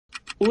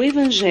O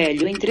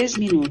Evangelho em 3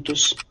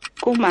 minutos,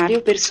 com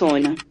Mário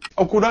Persona.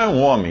 Ao curar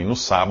um homem no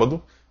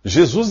sábado,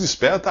 Jesus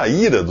desperta a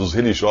ira dos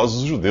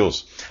religiosos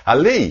judeus. A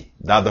lei,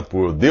 dada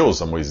por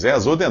Deus a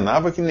Moisés,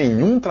 ordenava que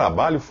nenhum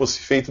trabalho fosse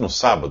feito no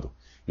sábado,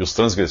 e os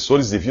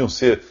transgressores deviam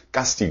ser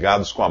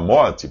castigados com a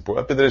morte por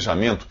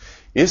apedrejamento.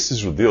 Esses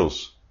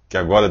judeus, que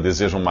agora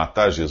desejam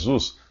matar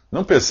Jesus,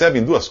 não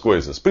percebem duas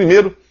coisas.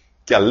 Primeiro,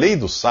 que a lei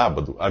do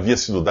sábado havia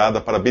sido dada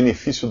para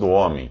benefício do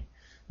homem.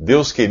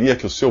 Deus queria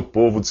que o seu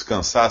povo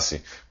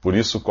descansasse, por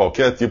isso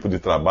qualquer tipo de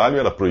trabalho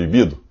era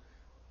proibido.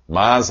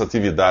 Mas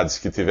atividades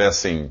que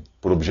tivessem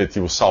por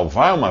objetivo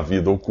salvar uma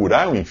vida ou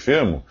curar um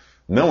enfermo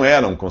não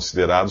eram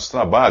considerados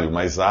trabalho,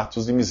 mas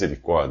atos de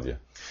misericórdia.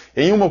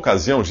 Em uma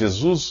ocasião,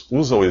 Jesus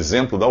usa o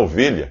exemplo da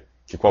ovelha,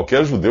 que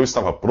qualquer judeu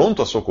estava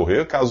pronto a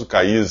socorrer caso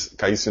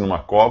caísse numa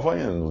cova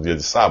no dia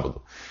de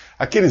sábado.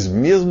 Aqueles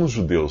mesmos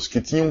judeus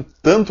que tinham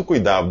tanto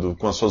cuidado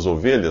com as suas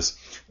ovelhas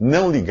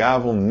não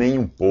ligavam nem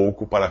um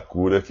pouco para a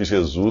cura que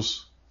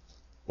Jesus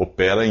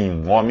opera em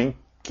um homem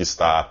que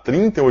está há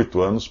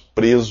 38 anos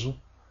preso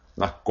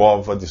na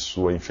cova de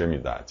sua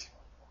enfermidade.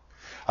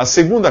 A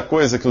segunda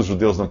coisa que os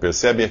judeus não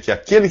percebem é que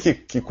aquele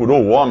que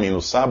curou o homem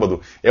no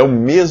sábado é o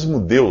mesmo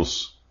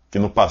Deus que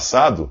no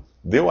passado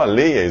deu a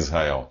lei a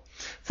Israel.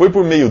 Foi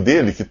por meio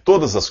dele que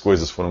todas as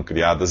coisas foram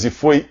criadas, e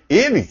foi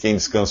ele quem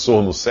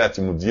descansou no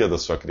 7º dia da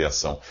sua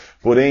criação.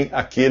 Porém,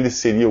 aquele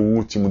seria o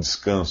último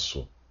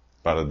descanso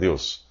para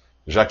Deus,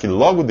 já que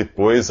logo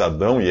depois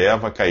Adão e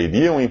Eva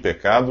cairiam em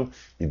pecado,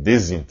 e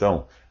desde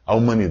então a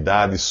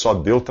humanidade só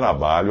deu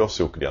trabalho ao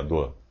seu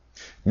Criador.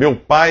 Meu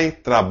Pai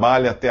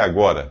trabalha até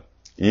agora,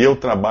 e eu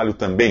trabalho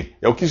também.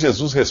 É o que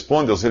Jesus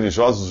responde aos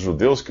religiosos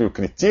judeus que o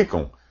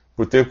criticam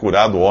por ter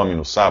curado o homem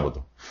no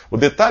sábado. O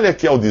detalhe é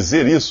que, ao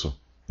dizer isso,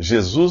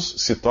 Jesus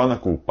se torna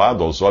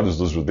culpado aos olhos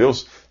dos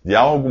judeus de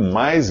algo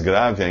mais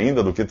grave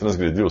ainda do que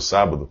transgredir o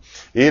sábado.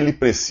 Ele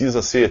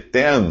precisa ser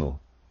eterno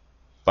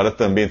para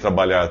também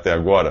trabalhar até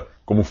agora,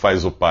 como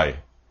faz o Pai.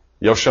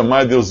 E ao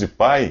chamar Deus de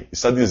Pai,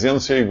 está dizendo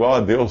ser igual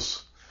a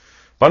Deus.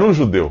 Para um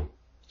judeu,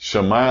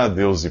 chamar a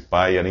Deus de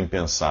Pai era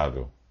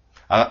impensável.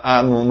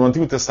 No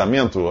Antigo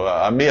Testamento,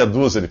 há meia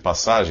dúzia de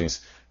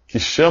passagens que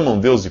chamam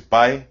Deus de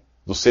Pai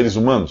dos seres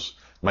humanos,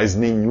 mas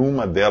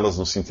nenhuma delas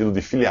no sentido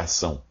de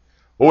filiação.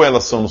 Ou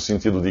elas são no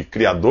sentido de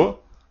criador,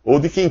 ou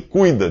de quem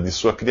cuida de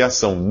sua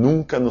criação,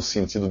 nunca no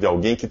sentido de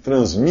alguém que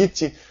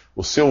transmite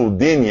o seu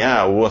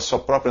DNA ou a sua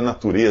própria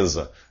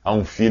natureza a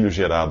um filho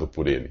gerado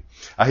por ele.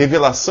 A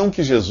revelação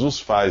que Jesus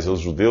faz aos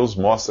judeus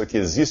mostra que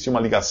existe uma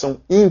ligação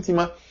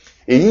íntima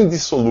e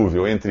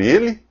indissolúvel entre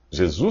ele,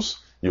 Jesus,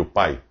 e o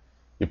Pai.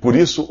 E por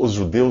isso os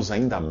judeus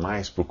ainda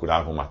mais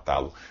procuravam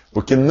matá-lo,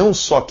 porque não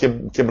só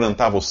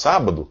quebrantava o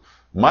sábado,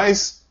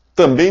 mas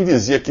também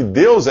dizia que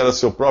Deus era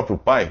seu próprio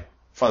Pai,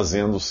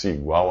 fazendo-se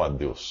igual a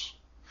Deus.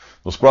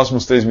 Nos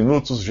próximos 3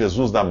 minutos,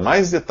 Jesus dá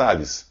mais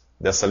detalhes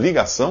dessa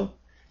ligação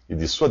e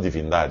de sua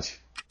divindade.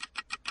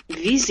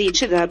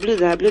 Visite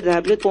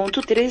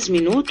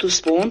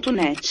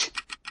www.3minutos.net.